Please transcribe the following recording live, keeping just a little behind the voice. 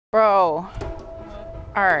Bro.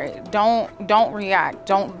 Alright. Don't react.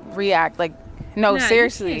 Don't react. Like, no,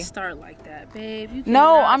 seriously. You can't start like that, babe.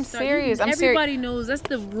 No, I'm serious. Everybody knows that's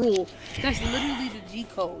the rule. That's literally the G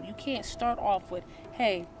code. You can't start off with,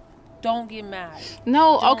 hey, don't get mad.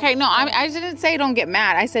 No, okay, no, I didn't say don't get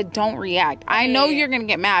mad. I said don't react. I know you're gonna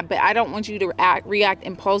get mad, but I don't want you to react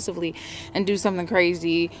impulsively and do something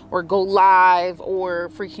crazy or go live or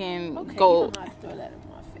freaking go. You don't have to throw that in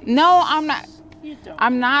my face. No, I'm not. You don't.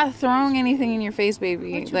 I'm not throwing anything in your face,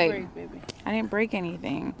 baby. What'd you like, break, baby? I didn't break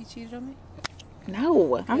anything. You cheated on me?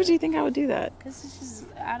 No. How would you think I would do that? Because it's just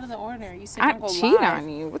out of the ordinary. You said I don't go cheat live. on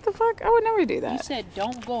you. What the fuck? I would never do that. You said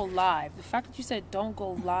don't go live. The fact that you said don't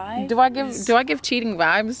go live. Do I give cheating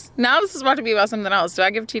vibes? Now this is about to be about something else. Do I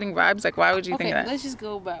give cheating vibes? Like, why would you think that? Let's just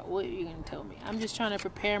go about what you're gonna tell me. I'm just trying to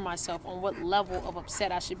prepare myself on what level of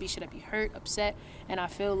upset I should be. Should I be hurt, upset? And I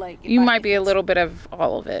feel like you might be a little bit of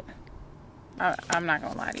all of it. I'm not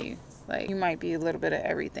gonna lie to you. Like, you might be a little bit of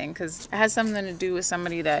everything because it has something to do with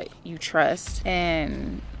somebody that you trust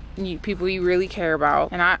and people you really care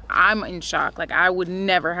about. And I'm in shock. Like, I would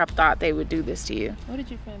never have thought they would do this to you. What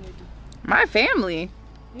did your family do? My family?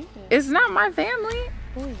 Yeah. It's not my family.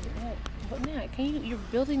 Who is that? But now, you're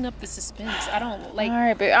building up the suspense. I don't like. All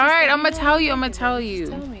right, but all right, I'm gonna tell you. I'm gonna tell you.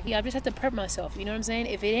 Just tell me. Yeah, I just have to prep myself. You know what I'm saying?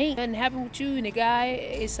 If it ain't nothing happened with you and the guy,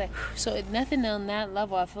 it's like so nothing on that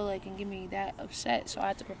level. I feel like can get me that upset. So I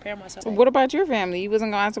have to prepare myself. What about your family? You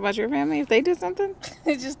wasn't gonna ask about your family if they did something?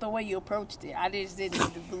 It's just the way you approached it. I just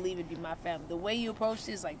didn't believe it'd be my family. The way you approached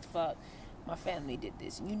it is like, fuck, my family did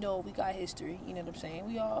this. You know, we got history. You know what I'm saying?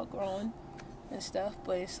 We all grown and stuff.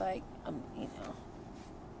 But it's like, you know.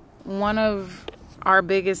 One of our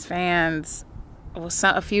biggest fans,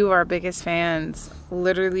 a few of our biggest fans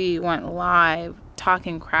literally went live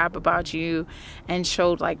talking crap about you and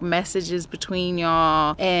showed like messages between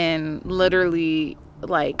y'all and literally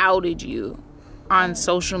like outed you on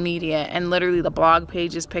social media, and literally the blog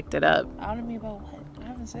pages picked it up. Outed me about what? I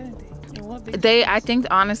haven't said anything. I think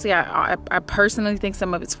honestly, I personally think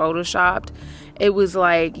some of it's photoshopped. It was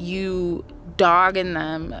like you dogging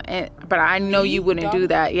them, but I know you wouldn't do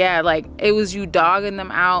that. Yeah, like it was you dogging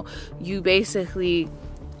them out. You basically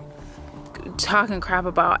talking crap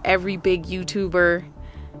about every big YouTuber.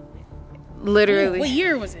 Literally. What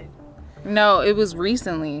year was it? No, it was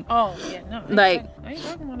recently. Oh yeah, no. Like I ain't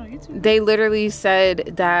talking about no YouTube. They literally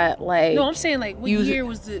said that like. No, I'm saying like what year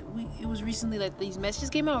was it was recently like these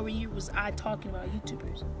messages came out. What year was I talking about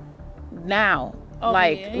YouTubers? Now, oh,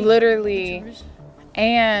 like yeah, literally. YouTubers.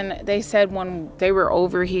 And they said when they were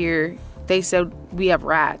over here, they said we have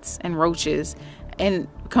rats and roaches and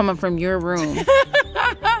coming from your room.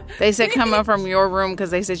 They said coming from your room because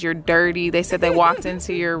they said you're dirty. They said they walked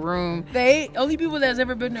into your room. Only people that's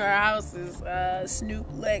ever been to our house is Snoop,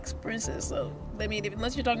 Lex, Princess. So I mean,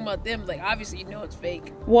 unless you're talking about them, like obviously you know it's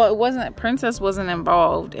fake. Well, it wasn't. Princess wasn't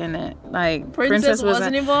involved in it. Like Princess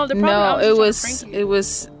wasn't involved. No, it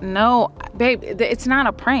was no, babe. It's not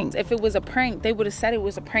a prank. If it was a prank, they would have said it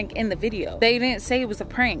was a prank in the video. They didn't say it was a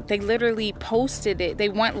prank. They literally posted it. They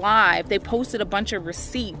went live. They posted a bunch of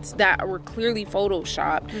receipts that were clearly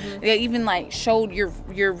photoshopped. Mm-hmm. They even like showed your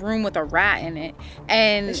room with a rat in it,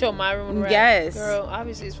 and they showed my room with a rat. Yes, girl.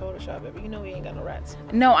 Obviously it's Photoshop, but you know we ain't got no rats.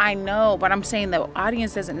 No, I know, but I'm saying the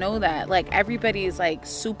audience doesn't know that. Like everybody is like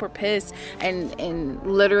super pissed and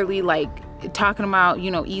literally like talking about, you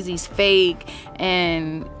know, Easy's fake,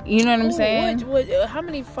 and you know what I'm saying? How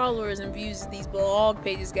many followers and views these blog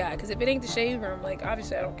pages got? Because if it ain't the Shade Room, like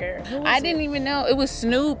obviously I don't care. I didn't even know it was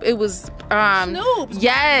Snoop. It was Snoop.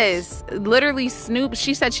 Yes, literally Snoop.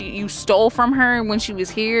 She said you stole from her when she was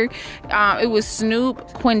here. It was Snoop,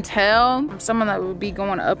 Quintel, someone that would be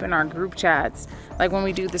going up in our group chats, like when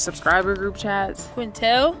we do the subscriber group chats.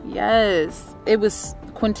 Quintel? Yes, it was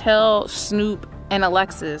Quintel, Snoop, and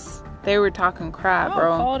Alexis. They were talking crap,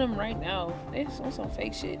 bro. I'll call them right now. They on some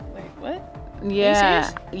fake shit. Like, what? Yeah.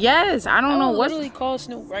 Yes. I don't know what. I literally call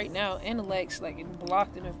Snoop right now and Alex, like, and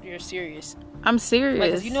block them if you're serious. I'm serious.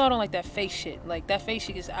 Like, 'cause you know I don't like that fake shit. Like, that fake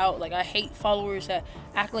shit is out. Like, I hate followers that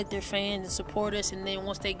act like they're fans and support us, and then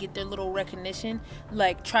once they get their little recognition,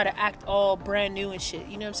 like, try to act all brand new and shit.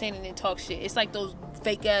 You know what I'm saying? And then talk shit. It's like those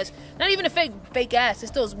fake ass, not even a fake ass.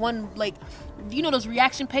 It's those one, like, you know those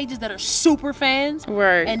reaction pages that are super fans?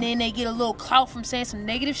 Right. And then they get a little clout from saying some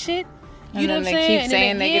negative shit? You know what I'm they saying? keep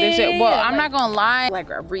saying negative shit. Well, I'm not gonna lie. Like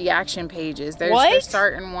reaction pages. They're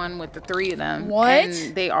starting one with the 3 of them. What?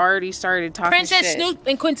 And they already started talking Princess shit. Snoop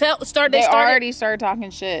and Quintel already started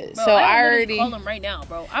talking shit. Bro, so I already call them right now,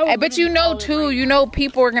 bro. But you know too, you know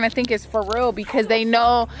people are gonna think it's for real because they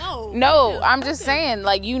know. No, I'm just saying,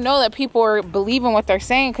 like, you know that people are believing what they're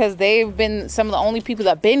saying because they've been some of the only people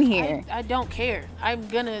that been here. I don't care.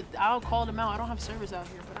 I'll call them out. I don't have service out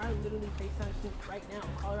here, but I literally FaceTime Snoop right now.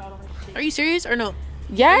 Colorado. Are you serious or no?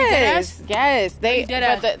 Yes, yes.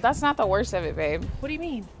 That's not the worst of it, babe. What do you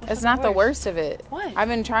mean? It's not the worst of it. What? I've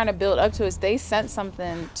been trying to build up to it. They sent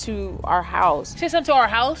something to our house. Sent something to our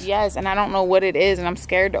house? Yes, and I don't know what it is, and I'm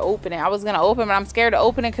scared to open it. I was gonna open it, but I'm scared to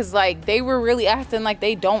open it because like they were really acting like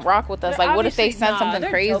they don't rock with us. Like, what if they sent something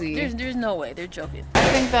crazy? There's no way. They're joking. I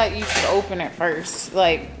think that you should open it first.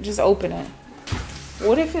 Like, just open it.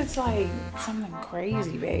 What if it's like something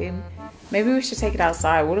crazy, babe? Maybe we should take it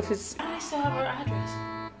outside. What if it's? I still have our address.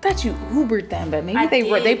 That you Ubered them, but maybe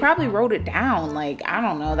they probably wrote it down. Like, I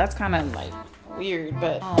don't know. That's kind of like weird.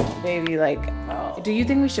 But oh, baby, like, do you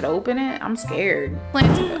think we should open it? I'm scared. All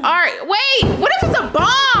right, wait. What if it's a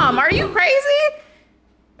bomb? Are you crazy?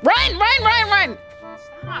 Run!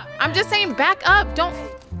 Stop. I'm just saying, back up. Don't.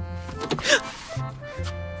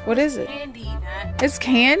 What is it? Candy, Matt. It's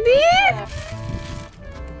candy. Yeah.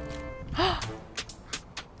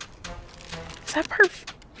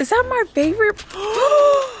 Is that my favorite?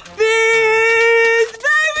 Bitch,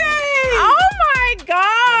 baby! Oh my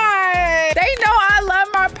god! They know I love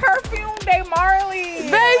my perfume, Day Marley.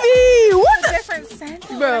 Baby, what the different scent,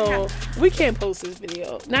 bro? We can't post this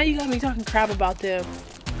video. Now you got me talking crap about them.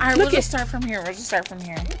 All right, we'll just start from here.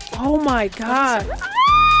 Oh my god.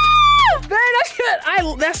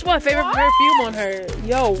 Man, that's my favorite perfume on her.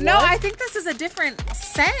 Yo, what? No, I think this is a different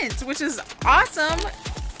scent, which is awesome.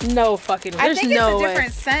 No fucking. I think it's a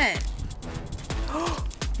different scent.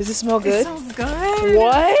 Does it smell good? It smells good.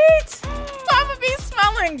 What? Mama be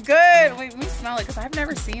smelling good. Wait, we smell it because I've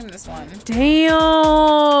never seen this one.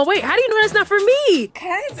 Damn. Wait, how do you know that's not for me?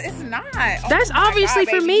 Cause it's not. That's obviously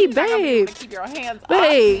for me, babe. Keep your hands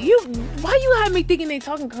babe, why you have me thinking they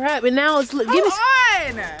talking crap and now it's Hold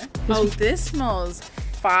on. Oh, this smells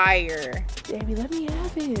fire. Baby, let me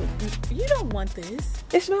have it. You don't want this.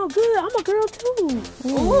 It smells good. I'm a girl too.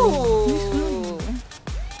 Ooh.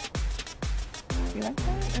 You like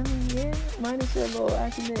that? I mean, yeah. Mine is a little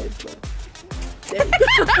accident, but.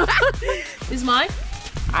 Is mine?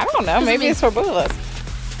 I don't know. Maybe it's for both of us.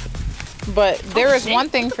 But there is one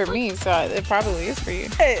thing for me, so it probably is for you.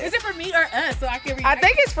 Is it for me or us? So I can react? I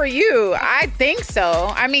think it's for you. I think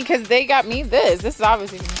so. I mean, because they got me this. This is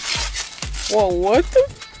obviously for me. Whoa, what the?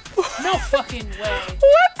 No fucking way.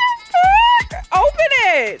 What the fuck? Open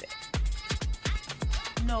it.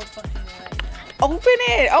 No fucking way. Open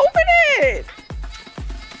it. Open it.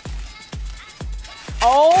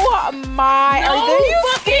 Oh my. No are you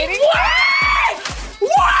fucking kidding?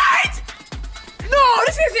 What? No,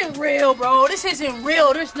 this isn't real, bro. This isn't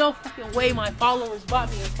real. There's no fucking way my followers bought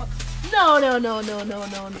me a fuck. No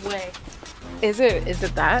way. Is it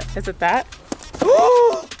that? Is it that?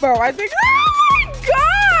 Bro, I think. Oh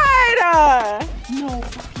my god! No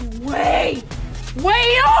fucking way.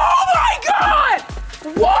 Wait, oh my god!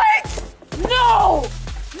 What? No!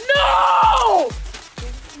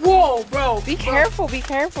 Whoa, bro. Be careful,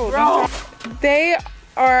 Bro. They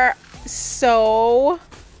are so.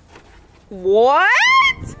 What?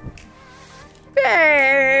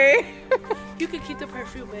 Hey. You could keep the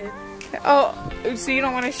perfume, babe. Oh, so you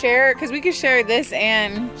don't want to share? Because we could share this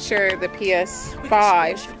and share the PS5. We can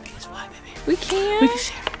share the PS5, baby. We can? We can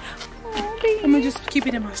share it. Oh, baby. I'm gonna just keep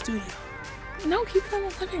it in my studio. No, keep it in the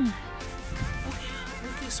living room. Okay, we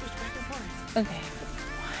can switch back and forth. Okay.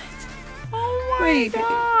 What? Oh my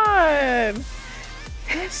god.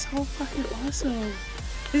 That's so fucking awesome.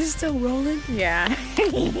 Is it still rolling? Yeah.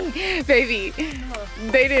 Baby,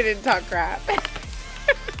 they didn't talk crap.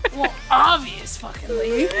 Well, obvious fucking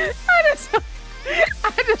I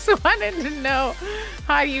just wanted to know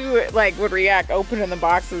how you like would react opening the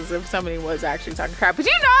boxes if somebody was actually talking crap. But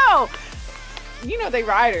you know they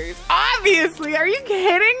riders. Obviously, are you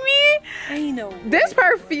kidding me? Ain't no way. This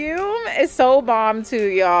perfume is so bomb too,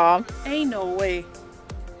 y'all. Ain't no way.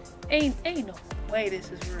 Ain't no way this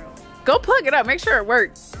is real. Go plug it up. Make sure it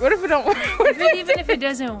works. What if it don't work? Even if it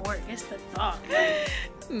doesn't work, it's the thought.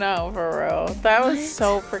 No, for real. That was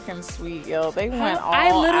so freaking sweet, yo. They went all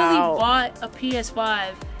I literally out. bought a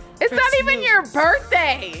PS5. It's not even your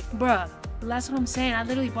birthday. Bruh. But that's what I'm saying. I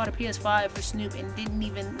literally bought a PS5 for Snoop and didn't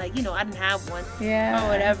even, like, you know, I didn't have one. Yeah. Or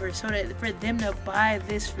whatever. So that for them to buy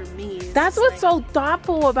this for me. That's what's like, so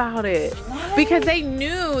thoughtful about it. What? Because they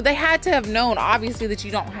knew, they had to have known, obviously, that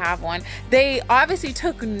you don't have one. They obviously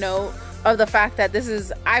took note of the fact that this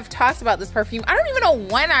is, I've talked about this perfume. I don't even know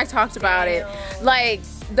when I talked about it. Like,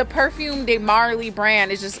 the Perfume de Marley brand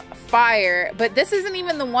is just fire, but this isn't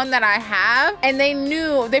even the one that I have. And they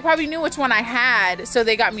knew, they probably knew which one I had, so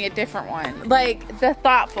they got me a different one. Like, the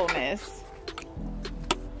thoughtfulness.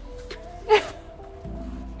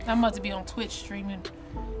 I'm about to be on Twitch streaming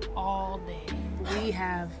all day. We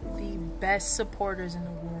have the best supporters in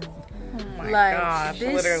the world. Oh my like, gosh,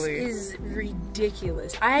 this literally. is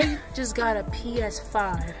ridiculous. I just got a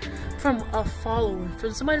PS5 from a follower,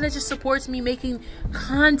 from somebody that just supports me making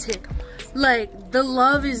content. Like, the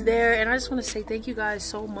love is there, and I just want to say thank you guys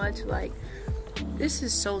so much. Like, this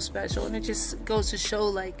is so special, and it just goes to show,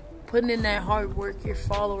 like, putting in that hard work, your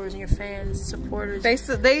followers and your fans and supporters, They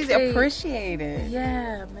appreciate it.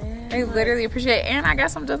 Yeah, man. They literally appreciate it. And I got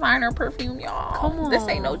some designer perfume, y'all. Come on. This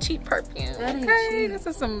ain't no cheap perfume. That ain't okay? cheap. This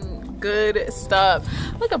is some good stuff.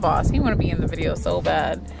 Look at Boss. He want to be in the video so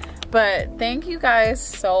bad. But thank you guys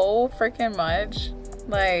so freaking much.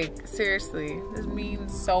 Like, seriously. This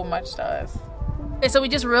means so much to us. And so we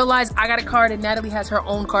just realized I got a card and Natalie has her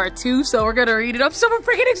own card too. So we're going to read it. I'm super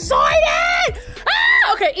freaking excited.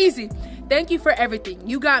 Ah, okay, easy. Thank you for everything.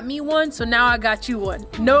 You got me one, so now I got you one.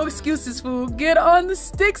 No excuses, fool. Get on the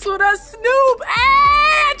sticks with us, Snoop. Hey,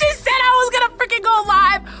 I just said I was gonna freaking go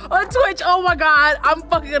live on Twitch. Oh my God,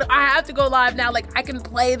 I have to go live now. Like, I can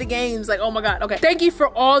play the games. Like, oh my God, okay. Thank you for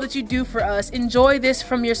all that you do for us. Enjoy this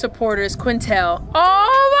from your supporters, Quintel.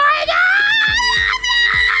 Oh my God!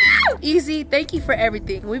 Easy, thank you for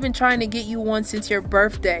everything. We've been trying to get you one since your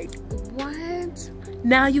birthday. What?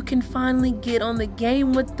 Now you can finally get on the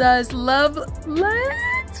game with us. Love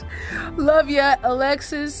ya,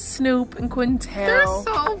 Alexis, Snoop, and Quintel. They're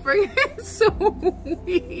so freaking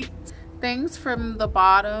sweet. Thanks from the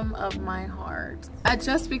bottom of my heart. A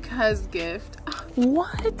just because gift.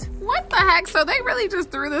 What? What the heck? So they really just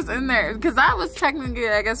threw this in there. Because that was technically,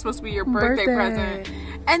 I guess, supposed to be your birthday present.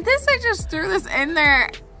 And this, they just threw this in there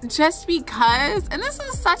just because. And this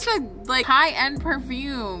is such a, like, high-end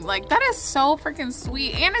perfume. Like, that is so freaking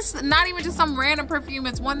sweet. And it's not even just some random perfume.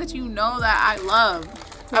 It's one that you know that I love.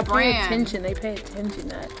 A brand. They pay attention to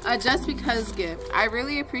that. A just because gift. I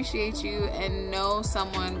really appreciate you and know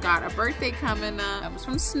someone got a birthday coming up. That was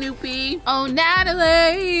from Snoopy. Oh,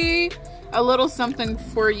 Natalie. A little something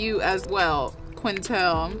for you as well,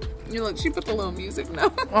 Quintel. You look, she put the little music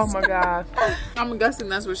notes. Oh my God. I'm guessing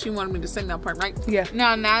that's what she wanted me to sing that part, right? Yeah.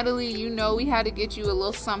 Now, Natalie, you know we had to get you a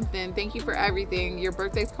little something. Thank you for everything. Your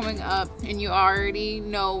birthday's coming up, and you already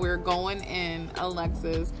know we're going in,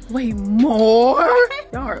 Alexis. Wait, more?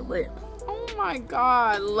 Y'all are lit. Oh my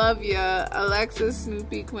God, love ya. Alexis,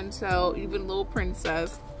 Snoopy, Quintel, even Little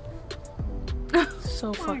Princess.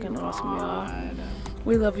 So fucking awesome, y'all.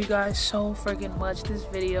 We love you guys so freaking much. This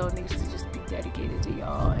video needs to just be dedicated to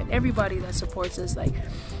y'all and everybody that supports us. Like,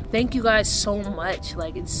 thank you guys so much.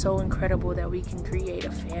 Like, it's so incredible that we can create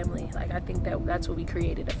a family. Like, I think that's what we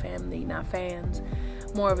created, a family, not fans.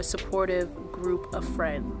 More of a supportive group of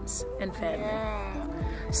friends and family.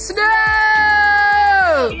 Yeah. Snoop!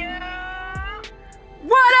 Yeah.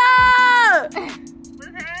 What up?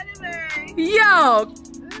 What's happening? Yo,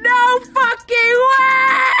 no fucking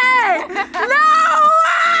way! No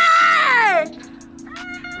way!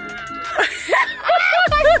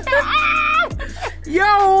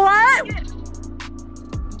 Yo, what?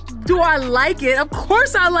 Do I like it? Of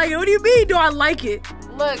course I like it. What do you mean, do I like it?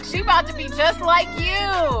 Look, she about to be just like you.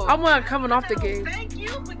 I'm coming off the game. Thank you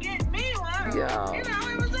for getting me one. Yo. You know,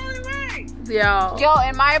 it was only right. Yo. Yo,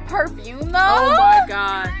 and my perfume though. Oh my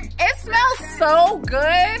God. It smells so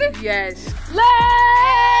good. Yes. Slay!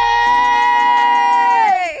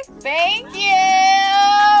 Thank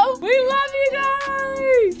you. We love you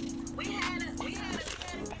guys. We had a beautiful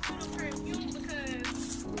perfume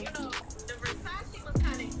because, you know, the Versace was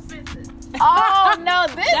kind of expensive. Oh no,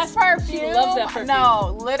 this perfume. She loves that perfume.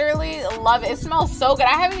 No, literally love it. It smells so good.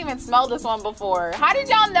 I haven't even smelled this one before. How did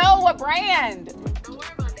y'all know what brand? Don't worry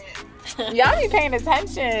about that. Y'all be paying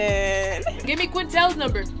attention. Give me Quintel's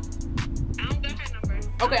number. I don't got her number.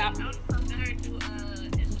 Okay. I'll post her to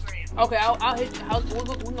Instagram. Okay, I'll hit. We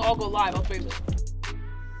can all go live on Facebook.